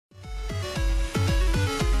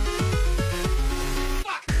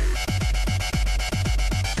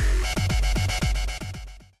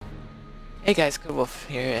Hey guys, Good Wolf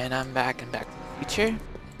here, and I'm back in Back to the Future.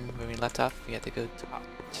 And when we left off, we had to go talk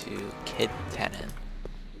to Kid Tannen.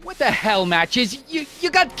 What the hell, Matches? You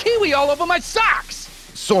got kiwi all over my socks!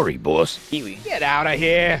 Sorry, boss. Kiwi. Get out of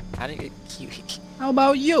here! How do you get kiwi? How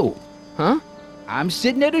about you? Huh? I'm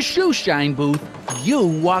sitting at a shoe shine booth. You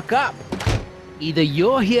walk up. Either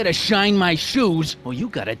you're here to shine my shoes, or you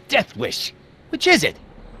got a death wish. Which is it?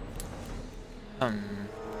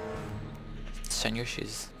 Shine your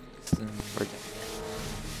shoes.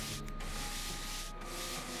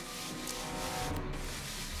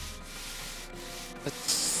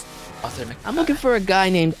 That's Arthur McFly. I'm looking for a guy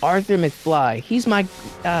named Arthur McFly. He's my,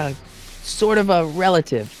 sort of a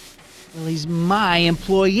relative. Well, he's my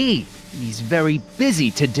employee. He's very busy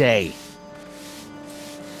today.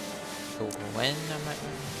 So when am I?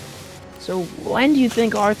 So when do you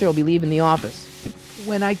think Arthur will be leaving the office?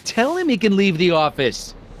 When I tell him he can leave the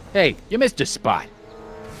office. Hey, you missed a spot.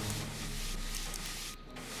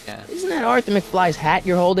 Yeah. Isn't that Arthur McFly's hat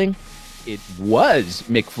you're holding? It was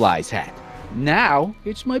McFly's hat. Now,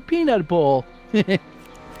 it's my peanut bowl. What?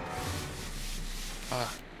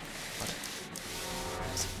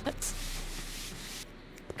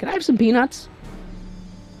 Can I have some peanuts?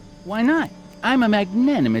 Why not? I'm a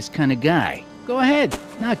magnanimous kind of guy. Go ahead,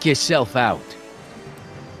 knock yourself out.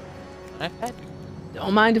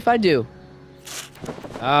 Don't mind if I do.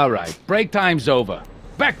 All right, break time's over.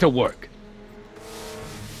 Back to work.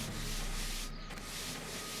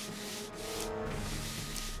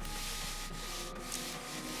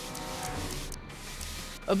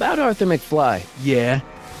 About Arthur McFly. Yeah?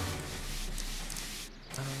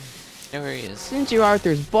 Know where he is. Since you're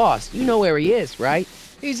Arthur's boss, you know where he is, right?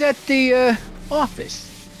 He's at the, office.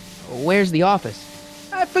 Where's the office?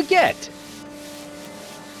 I forget.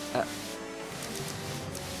 Okay.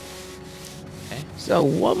 So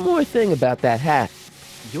one more thing about that hat.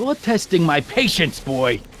 You're testing my patience,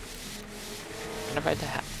 boy. Can I buy the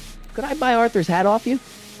hat? Could I buy Arthur's hat off you?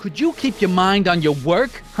 Could you keep your mind on your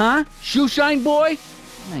work, huh? Shoe shine boy?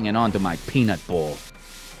 I'm hanging on to my peanut ball.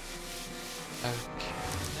 Okay.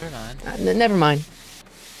 Never mind. Never mind.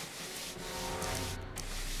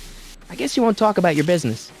 I guess you won't talk about your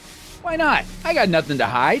business. Why not? I got nothing to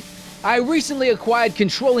hide. I recently acquired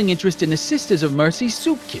controlling interest in the Sisters of Mercy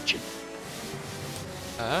soup kitchen.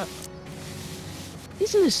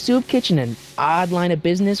 Isn't a soup kitchen an odd line of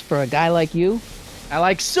business for a guy like you? I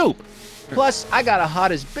like soup. Plus, I got a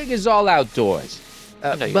heart as big as all outdoors.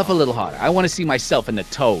 No, you Buff a little harder. I want to see myself in the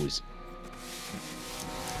toes.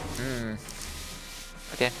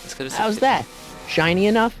 Okay, let's go to How's that? Shiny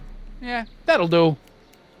enough? Yeah, that'll do.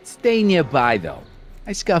 Stay nearby, though.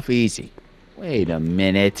 I scuff easy. Wait a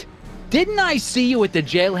minute. Didn't I see you at the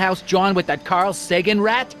jailhouse, John, with that Carl Sagan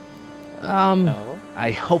rat? No. I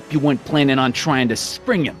hope you weren't planning on trying to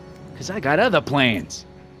spring him, because I got other plans.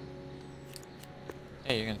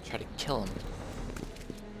 Hey, you're gonna try to kill him.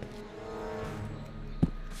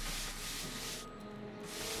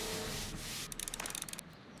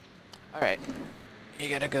 Alright. You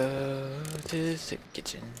gotta go to the soup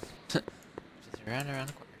kitchen. Which is around the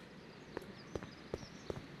corner.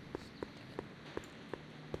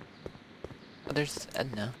 Oh, there's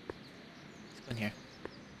Edna. Let's go in here.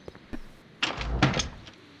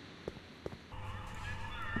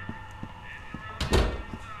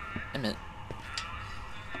 A minute.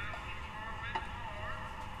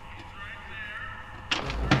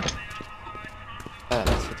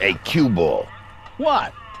 Hey, cue ball.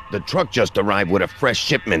 What? The truck just arrived with a fresh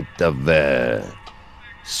shipment of,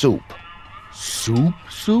 soup.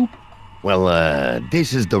 Soup? Well,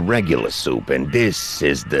 this is the regular soup, and this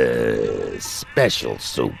is the special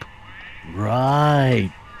soup.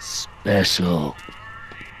 Right. Special.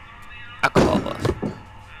 Alcohol.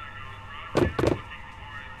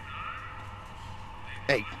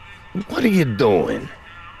 Hey, what are you doing?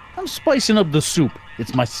 I'm spicing up the soup.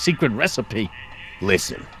 It's my secret recipe.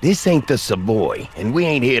 Listen, this ain't the Savoy, and we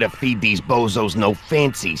ain't here to feed these bozos no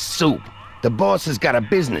fancy soup. The boss has got a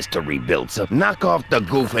business to rebuild, so knock off the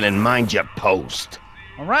goofing and mind your post.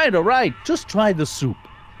 All right. Just try the soup.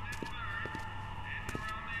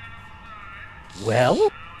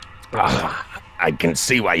 Well? I can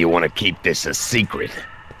see why you want to keep this a secret.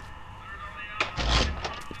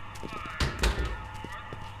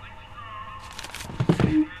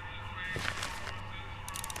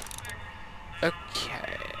 Okay.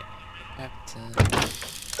 Captain.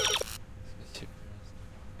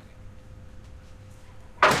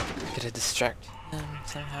 Gotta distract him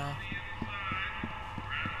somehow.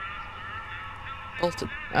 Bolted.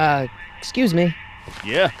 Excuse me.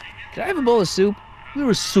 Yeah? Could I have a bowl of soup?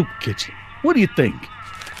 We're a soup kitchen. What do you think?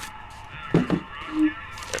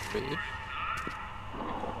 Rude.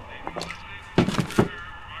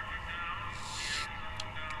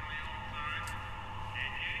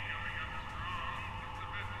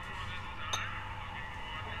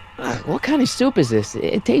 What kind of soup is this?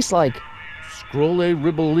 It tastes like... Scrolle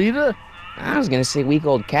ribolita? I was gonna say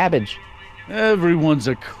week-old cabbage. Everyone's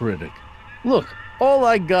a critic. Look, all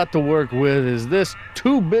I got to work with is this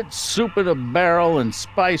 2-bit soup in a barrel and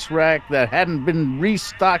spice rack that hadn't been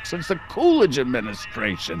restocked since the Coolidge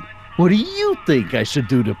administration. What do you think I should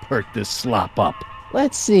do to perk this slop up?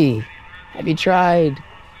 Let's see. Have you tried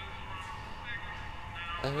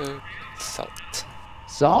Salt.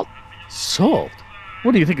 salt? Salt?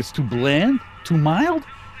 What do you think, it's too bland? Too mild?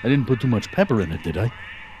 I didn't put too much pepper in it, did I?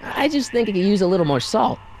 I just think it could use a little more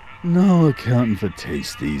salt. No accounting for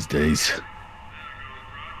taste these days.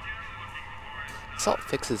 Salt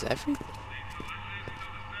fixes everything.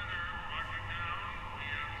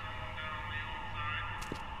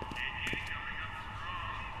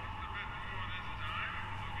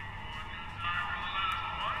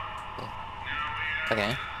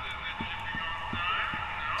 Okay.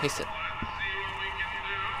 Taste it.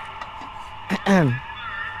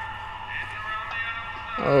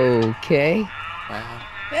 Okay. Wow.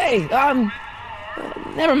 Hey,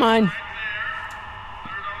 never mind.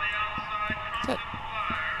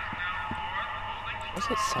 What's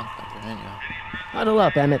that song come from anyway? Huddle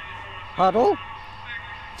up, Emmett. Huddle?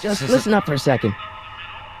 Just listen up for a second.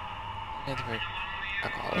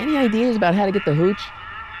 Alcohol. Any ideas about how to get the hooch?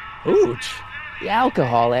 Hooch? The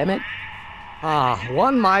alcohol, Emmett.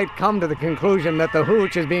 One might come to the conclusion that the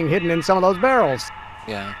hooch is being hidden in some of those barrels.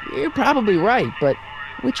 Yeah. You're probably right, but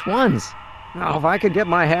which ones? Now, if I could get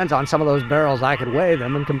my hands on some of those barrels, I could weigh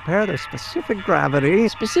them and compare their specific gravity.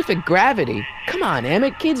 Specific gravity? Come on,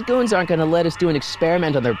 Emmett. Kids' goons aren't gonna let us do an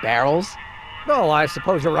experiment on their barrels. Oh, I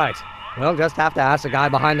suppose you're right. We'll just have to ask the guy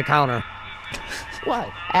behind the counter.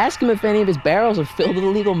 What? Ask him if any of his barrels are filled with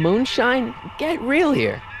illegal moonshine? Get real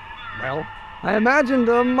here. Well, I imagined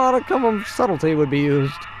a modicum of subtlety would be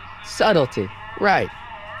used. Subtlety. Right.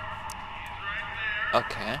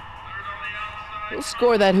 Okay. We'll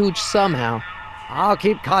score that hooch somehow. I'll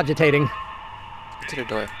keep cogitating. Get to the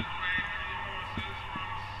door.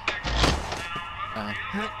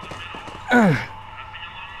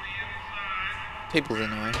 People's in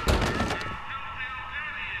the way.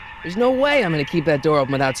 There's no way I'm gonna keep that door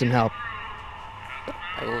open without some help.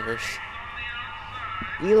 I will reverse.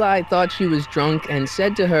 Eli thought she was drunk and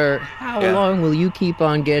said to her, "How Yeah. long will you keep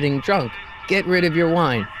on getting drunk? Get rid of your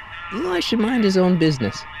wine." Eli should mind his own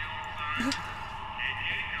business.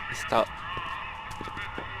 Stop.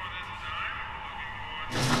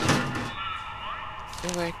 Stay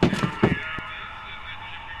awake.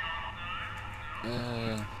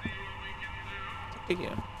 Good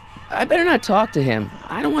idea. I better not talk to him.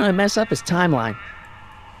 I don't want to mess up his timeline.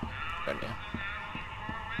 Good idea.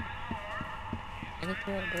 Can I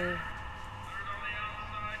throw it there?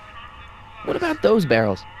 What about those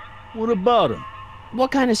barrels? What about them?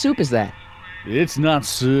 What kind of soup is that? It's not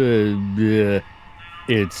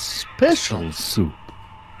it's special soup.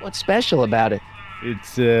 What's special about it?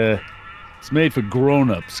 It's made for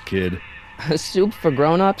grown-ups, kid. A soup for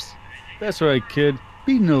grown-ups? That's right, kid.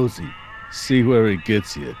 Be nosy. See where it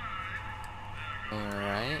gets you.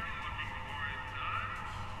 Alright.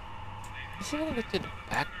 Let's see if I can get to the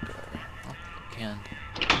back door. I don't think I can.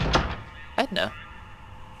 Edna.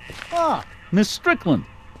 Ah, Miss Strickland.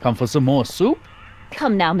 Come for some more soup?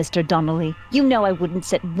 Come now, Mr. Donnelly. You know I wouldn't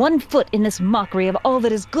set one foot in this mockery of all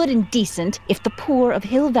that is good and decent if the poor of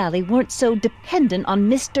Hill Valley weren't so dependent on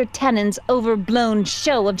Mr. Tennant's overblown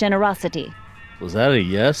show of generosity. Was that a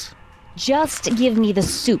yes? Just give me the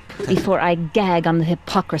soup before I gag on the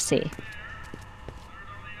hypocrisy.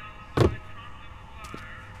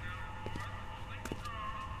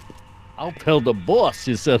 I'll tell the boss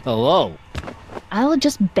you said hello. I'll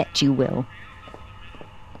just bet you will.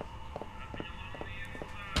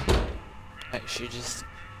 Right, she just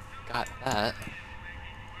got that.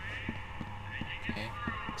 Okay.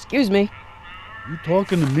 Excuse me. You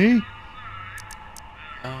talking to me?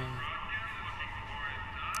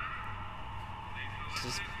 This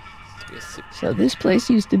is to be a soup. So this place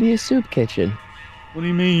used to be a soup kitchen. What do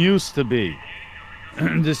you mean used to be?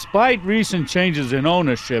 Despite recent changes in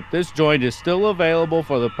ownership, this joint is still available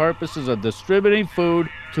for the purposes of distributing food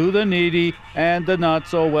to the needy and the not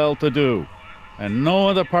so well-to-do, and no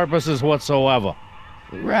other purposes whatsoever.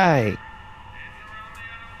 Right.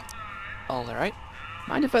 Alright.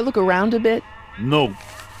 Mind if I look around a bit? No.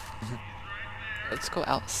 Let's go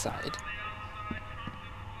outside.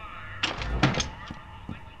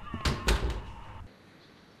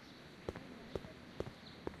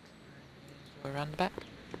 Go around the back.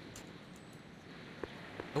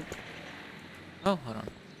 Nope. Oh, hold on.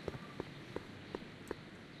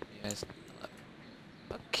 Yes.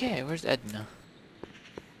 Okay, where's Edna?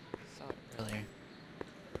 earlier.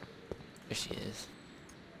 There she is.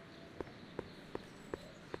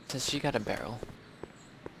 Says she got a barrel.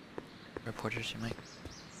 Reporter, she might.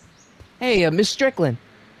 Hey, Miss Strickland.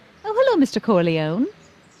 Oh, hello, Mr. Corleone.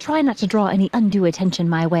 Try not to draw any undue attention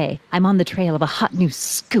my way. I'm on the trail of a hot new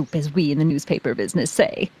scoop, as we in the newspaper business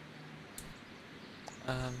say.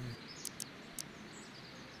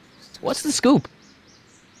 What's the scoop?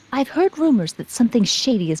 I've heard rumors that something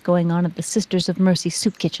shady is going on at the Sisters of Mercy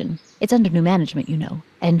soup kitchen. It's under new management, you know.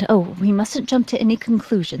 And, oh, we mustn't jump to any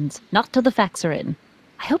conclusions. Not till the facts are in.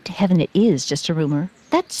 I hope to heaven it is just a rumor.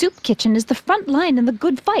 That soup kitchen is the front line in the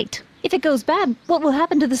good fight. If it goes bad, what will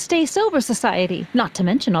happen to the Stay Sober Society? Not to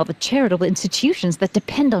mention all the charitable institutions that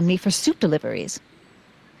depend on me for soup deliveries.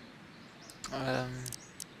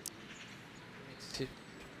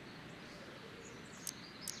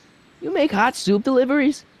 You make hot soup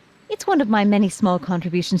deliveries? It's one of my many small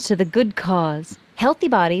contributions to the good cause. Healthy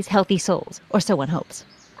bodies, healthy souls, or so one hopes.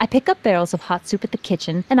 I pick up barrels of hot soup at the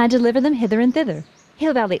kitchen, and I deliver them hither and thither.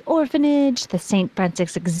 Hill Valley Orphanage, the St.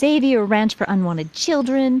 Francis Xavier Ranch for Unwanted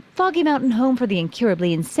Children, Foggy Mountain Home for the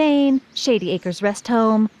Incurably Insane, Shady Acres Rest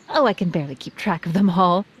Home. Oh, I can barely keep track of them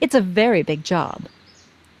all. It's a very big job.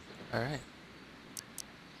 Alright.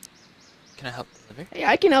 Can I help deliver? Hey,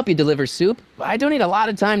 I can help you deliver soup. I donate a lot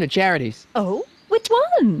of time to charities. Oh? Which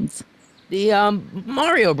ones? The,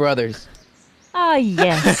 Mario Brothers. Ah,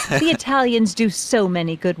 yes. The Italians do so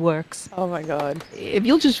many good works. Oh my god. If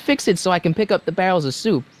you'll just fix it so I can pick up the barrels of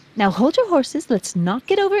soup. Now hold your horses, let's not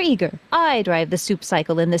get overeager. I drive the soup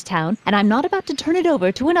cycle in this town, and I'm not about to turn it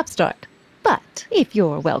over to an upstart. But if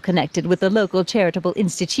you're well connected with the local charitable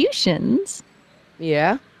institutions...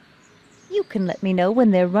 Yeah? You can let me know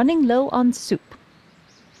when they're running low on soup.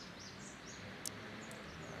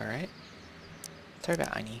 Alright. Sorry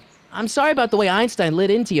about Einie. I'm sorry about the way Einstein lit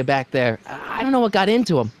into you back there. I don't know what got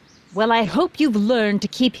into him. Well, I hope you've learned to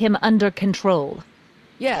keep him under control.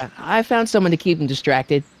 Yeah, I found someone to keep him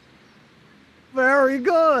distracted. Very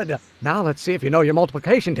good. Now let's see if you know your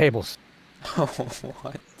multiplication tables. Oh,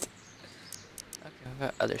 what? Okay, what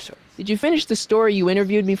about other sources? Did you finish the story you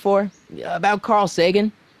interviewed me for? About Carl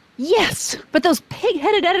Sagan? Yes, but those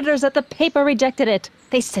pig-headed editors at the paper rejected it.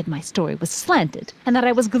 They said my story was slanted, and that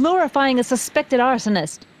I was glorifying a suspected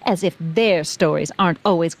arsonist. As if their stories aren't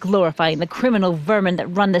always glorifying the criminal vermin that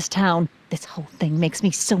run this town. This whole thing makes me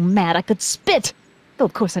so mad I could spit. Though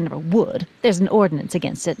of course I never would. There's an ordinance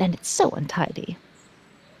against it, and it's so untidy.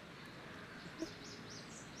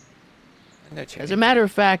 No charity. As a matter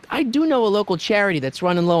of fact, I do know a local charity that's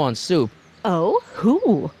running low on soup. Oh?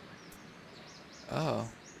 Who? Oh,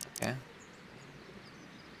 okay.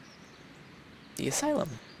 The asylum.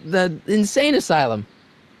 The insane asylum.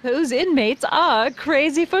 Those inmates are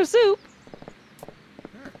crazy for soup.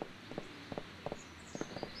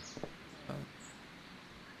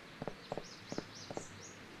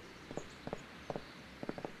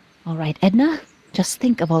 All right, Edna, just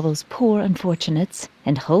think of all those poor unfortunates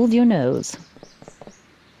and hold your nose.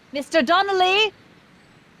 Mr. Donnelly! Is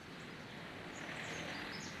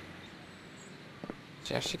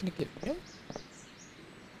she actually gonna get rid? She's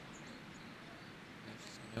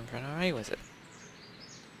gonna run away with it.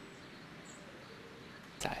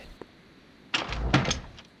 Die.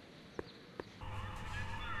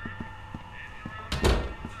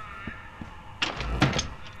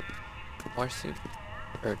 More soup?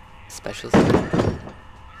 Or special soup?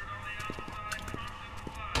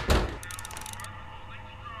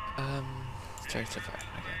 Start so far.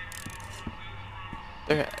 Okay.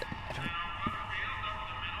 There, I don't...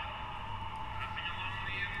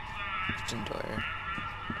 Kitchen door.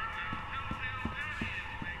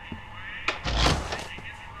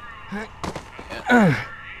 Yeah.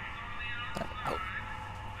 Oh.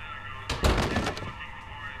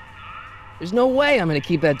 There's no way I'm gonna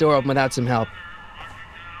keep that door open without some help.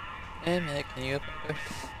 Emmett, can you open the door?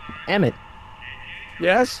 Emmett.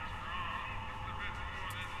 Yes?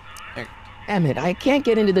 There. Emmett, I can't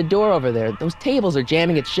get into the door over there. Those tables are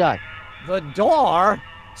jamming it shut. The door?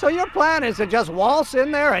 So your plan is to just waltz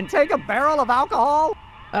in there and take a barrel of alcohol?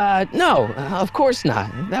 No, of course not.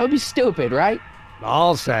 That would be stupid, right?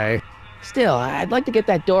 I'll say. Still, I'd like to get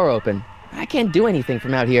that door open. I can't do anything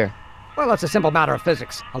from out here. Well, it's a simple matter of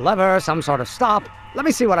physics. A lever, some sort of stop. Let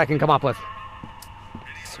me see what I can come up with.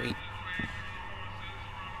 Sweet.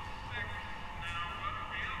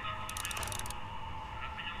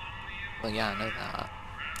 Well, yeah, I know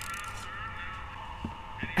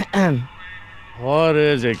that. What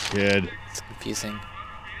is it, kid? It's confusing.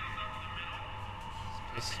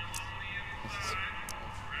 Let's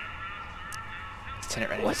turn it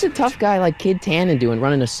right. What's a tough guy like Kid Tannen doing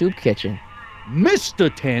running a soup kitchen? Mr.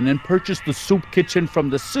 Tannen purchased the soup kitchen from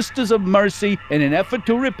the Sisters of Mercy in an effort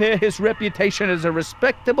to repair his reputation as a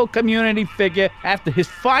respectable community figure after his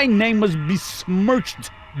fine name was besmirched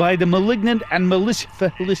by the malignant and malicious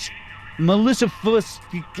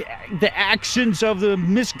the actions of the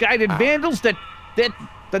misguided vandals that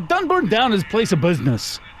done burned down his place of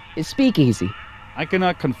business. His speakeasy. I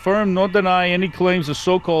cannot confirm nor deny any claims of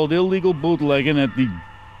so-called illegal bootlegging at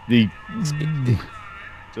the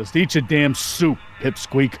Just eat your damn soup,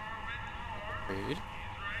 pipsqueak. Rude.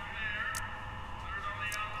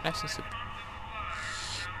 Have some soup.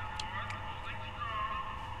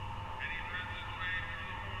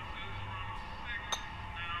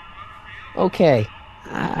 Okay,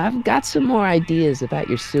 I've got some more ideas about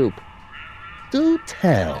your soup. Do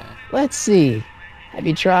tell. Okay. Let's see. Have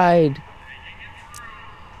you tried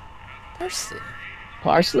Parsley.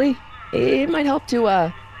 parsley? It might help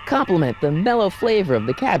to, complement the mellow flavor of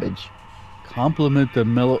the cabbage. Compliment the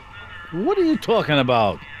mellow... What are you talking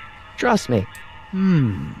about? Trust me. I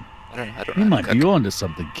don't know. I don't know. You how might to be cook. onto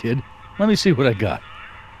something, kid. Let me see what I got.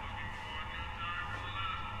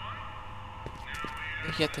 I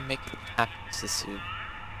think you have to make it happen to the soup.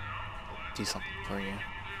 Do something for you.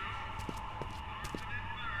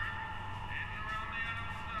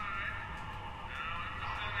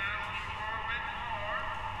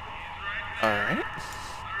 Alright.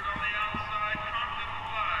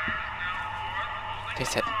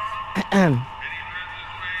 Taste it.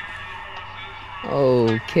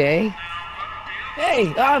 Okay. Hey,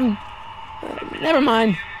 never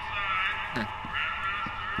mind.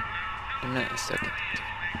 A minute, a second.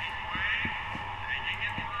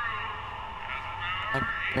 My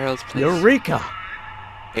barrels, please. Eureka!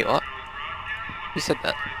 Wait, what? Who said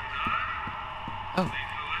that? Oh.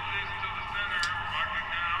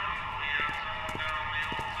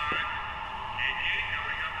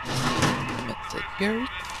 I meant to say Yuri.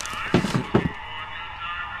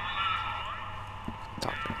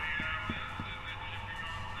 Talk.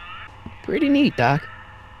 Pretty neat, Doc.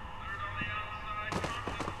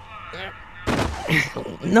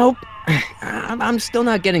 Nope. I'm still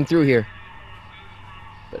not getting through here.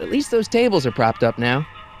 But at least those tables are propped up now.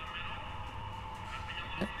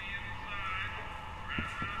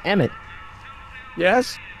 Emmett.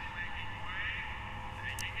 Yes?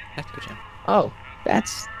 Let's go, Jim. Oh,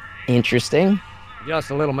 that's interesting. Just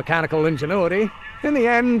a little mechanical ingenuity. In the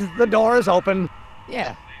end, the door is open.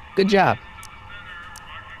 Yeah, good job.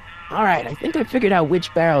 All right, I think I figured out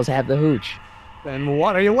which barrels have the hooch. Then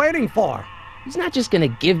what are you waiting for? He's not just gonna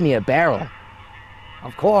give me a barrel.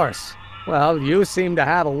 Of course. Well, you seem to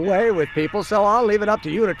have a way with people, so I'll leave it up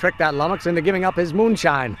to you to trick that lummox into giving up his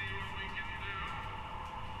moonshine.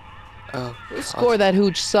 Oh, We'll score that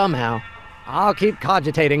hooch somehow. I'll keep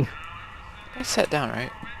cogitating. I sat down,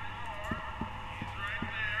 right?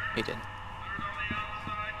 He did.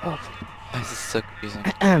 Oh, this is so confusing.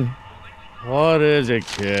 What is it,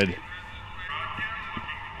 kid?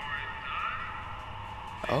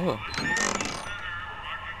 Oh,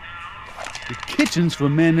 The kitchen's for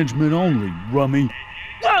management only, rummy.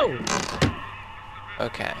 Whoa!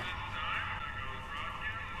 okay.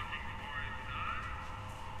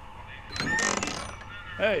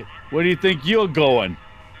 Hey, where do you think you're going?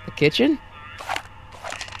 The kitchen?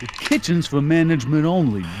 The kitchen's for management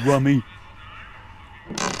only, rummy.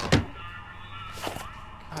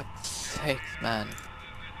 God's sakes, man.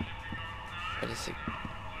 What is it?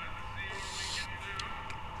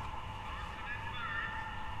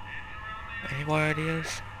 Any more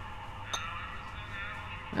ideas?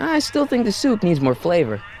 I still think the soup needs more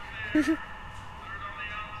flavor.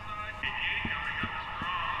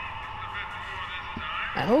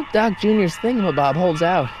 I hope Doc Jr.'s thingamabob holds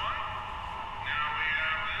out.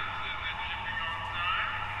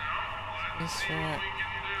 Yes, right.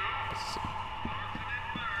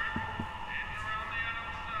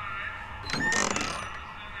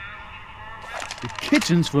 The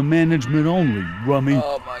kitchen's for management only, rummy.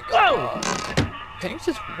 Oh my god. Can you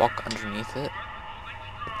just walk underneath it?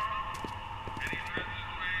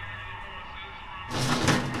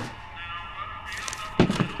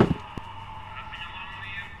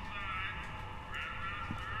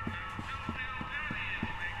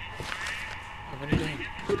 What are you doing?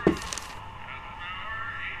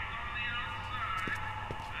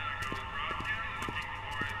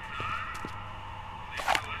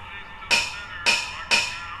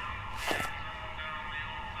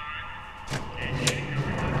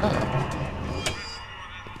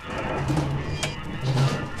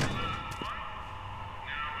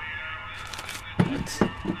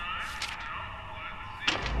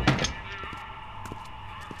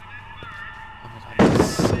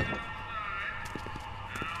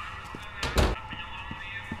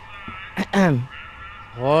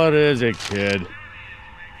 What is it, kid?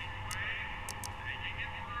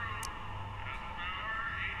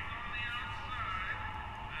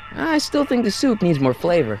 I still think the soup needs more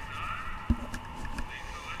flavor.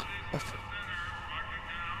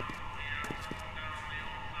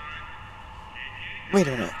 Wait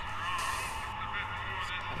a minute.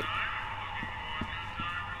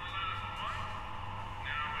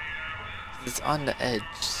 It's on the edge,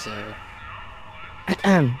 so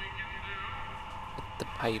the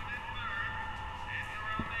pipe.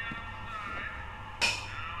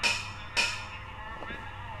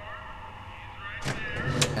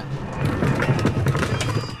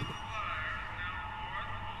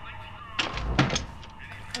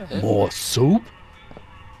 More soup?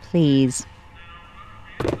 Please.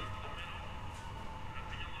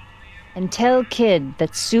 And tell Kid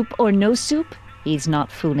that soup or no soup, he's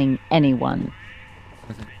not fooling anyone.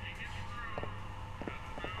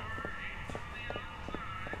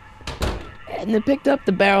 Edna picked up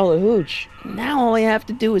the barrel of hooch. Now all I have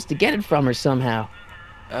to do is to get it from her somehow.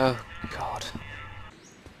 Oh, God.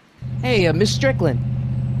 Hey, Miss Strickland.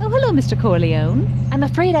 Oh, hello, Mr. Corleone. I'm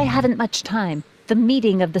afraid I haven't much time. The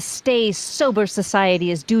meeting of the Stay Sober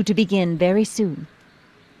Society is due to begin very soon.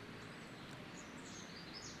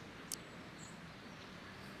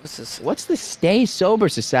 What's this? What's the Stay Sober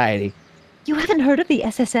Society? You haven't heard of the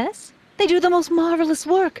SSS? They do the most marvelous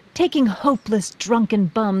work, taking hopeless drunken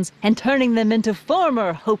bums and turning them into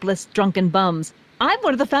former hopeless drunken bums. I'm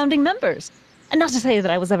one of the founding members. And not to say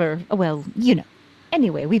that I was ever, well, you know.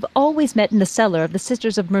 Anyway, we've always met in the cellar of the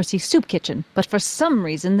Sisters of Mercy soup kitchen, but for some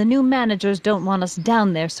reason the new managers don't want us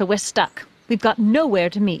down there, so we're stuck. We've got nowhere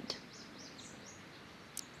to meet.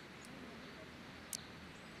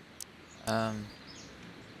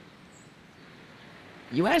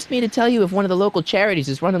 You asked me to tell you if one of the local charities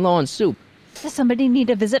is running low on soup. Does somebody need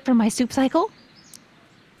a visit from my soup cycle?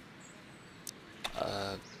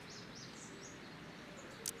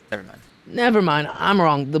 Never mind. Never mind, I'm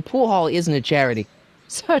wrong. The pool hall isn't a charity.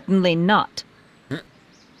 Certainly not.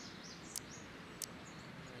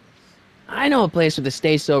 I know a place where the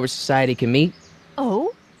Stay Sober Society can meet.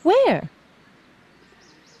 Oh? Where?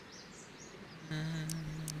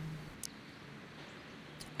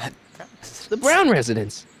 The Brown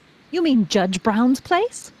residence. You mean Judge Brown's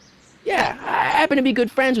place? Yeah, I happen to be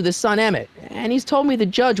good friends with his son Emmett, and he's told me the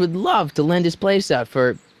judge would love to lend his place out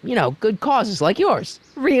for, you know, good causes like yours.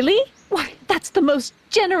 Really? Why, that's the most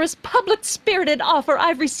generous, public-spirited offer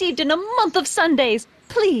I've received in a month of Sundays.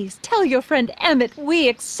 Please, tell your friend Emmett we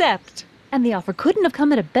accept. And the offer couldn't have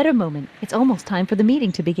come at a better moment. It's almost time for the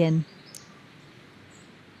meeting to begin.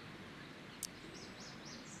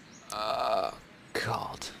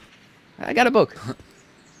 God. I got a book.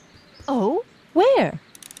 Oh? Where?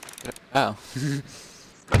 Oh.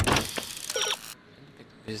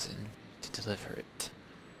 Vision to deliver it.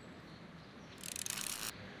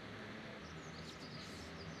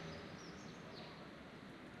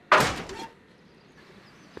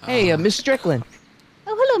 Hey, Miss Strickland.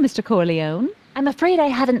 Oh, hello, Mr. Corleone. I'm afraid I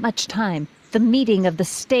haven't much time. The meeting of the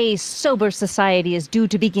Stay Sober Society is due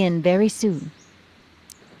to begin very soon.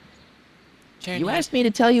 You asked me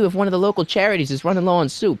to tell you if one of the local charities is running low on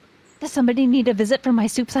soup. Does somebody need a visit from my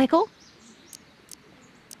soup cycle?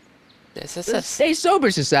 This is The Stay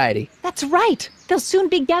Sober Society. That's right. They'll soon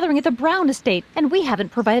be gathering at the Brown estate, and we haven't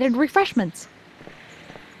provided refreshments.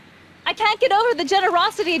 I can't get over the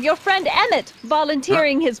generosity of your friend Emmett,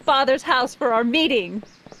 volunteering his father's house for our meeting.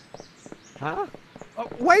 Huh? Oh,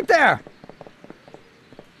 wait there!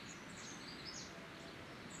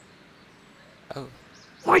 Oh.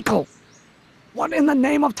 Michael! What in the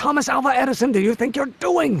name of Thomas Alva Edison do you think you're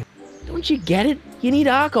doing? Don't you get it? You need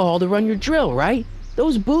alcohol to run your drill, right?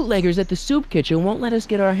 Those bootleggers at the soup kitchen won't let us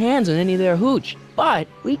get our hands on any of their hooch. But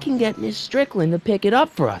we can get Miss Strickland to pick it up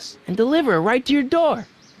for us and deliver it right to your door.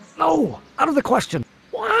 No, out of the question.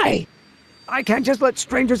 Why? I can't just let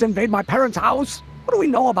strangers invade my parents' house. What do we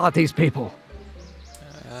know about these people?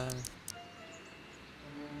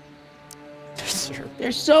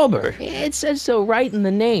 They're sober. It says so right in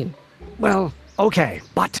the name. Well, okay,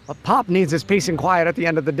 but a Pop needs his peace and quiet at the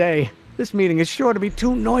end of the day. This meeting is sure to be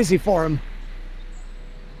too noisy for him.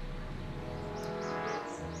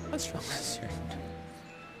 What's wrong with you?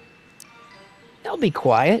 They'll be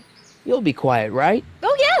quiet. You'll be quiet, right?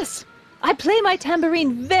 Oh, yes! I play my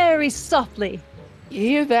tambourine very softly. You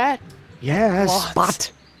hear that? Yes,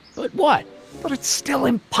 What? But what? but it's still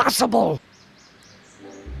impossible.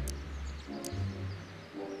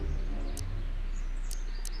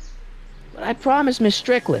 But I promised Miss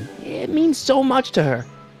Strickland. It means so much to her.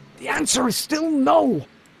 The answer is still no.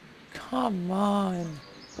 Come on.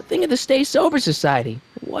 But think of the Stay Sober Society.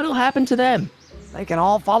 What'll happen to them? They can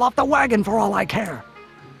all fall off the wagon for all I care.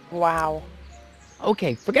 Wow.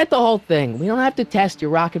 Okay, forget the whole thing. We don't have to test your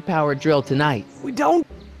rocket-powered drill tonight. We don't?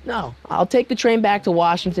 No, I'll take the train back to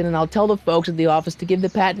Washington and I'll tell the folks at the office to give the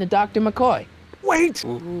patent to Dr. McCoy. Wait!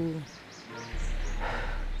 Ooh.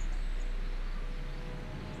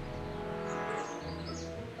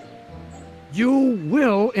 You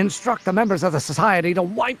will instruct the members of the society to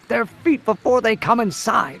wipe their feet before they come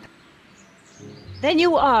inside. Then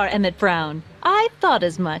you are Emmett Brown. I thought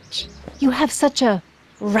as much. You have such a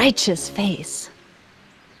righteous face.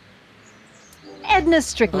 Edna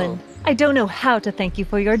Strickland, I don't know how to thank you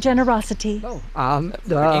for your generosity.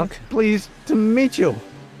 Pleased to meet you.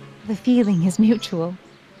 The feeling is mutual.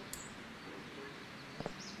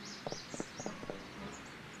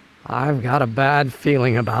 I've got a bad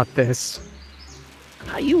feeling about this.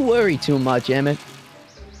 You worry too much, Emmett.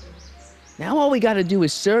 Now all we gotta do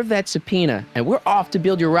is serve that subpoena, and we're off to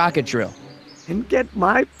build your rocket drill. And get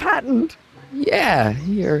my patent. Yeah,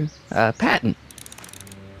 your patent.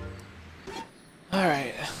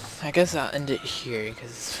 Alright, I guess I'll end it here because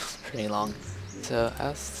it's pretty long. So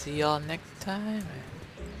I'll see y'all next time.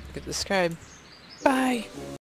 Subscribe. Bye!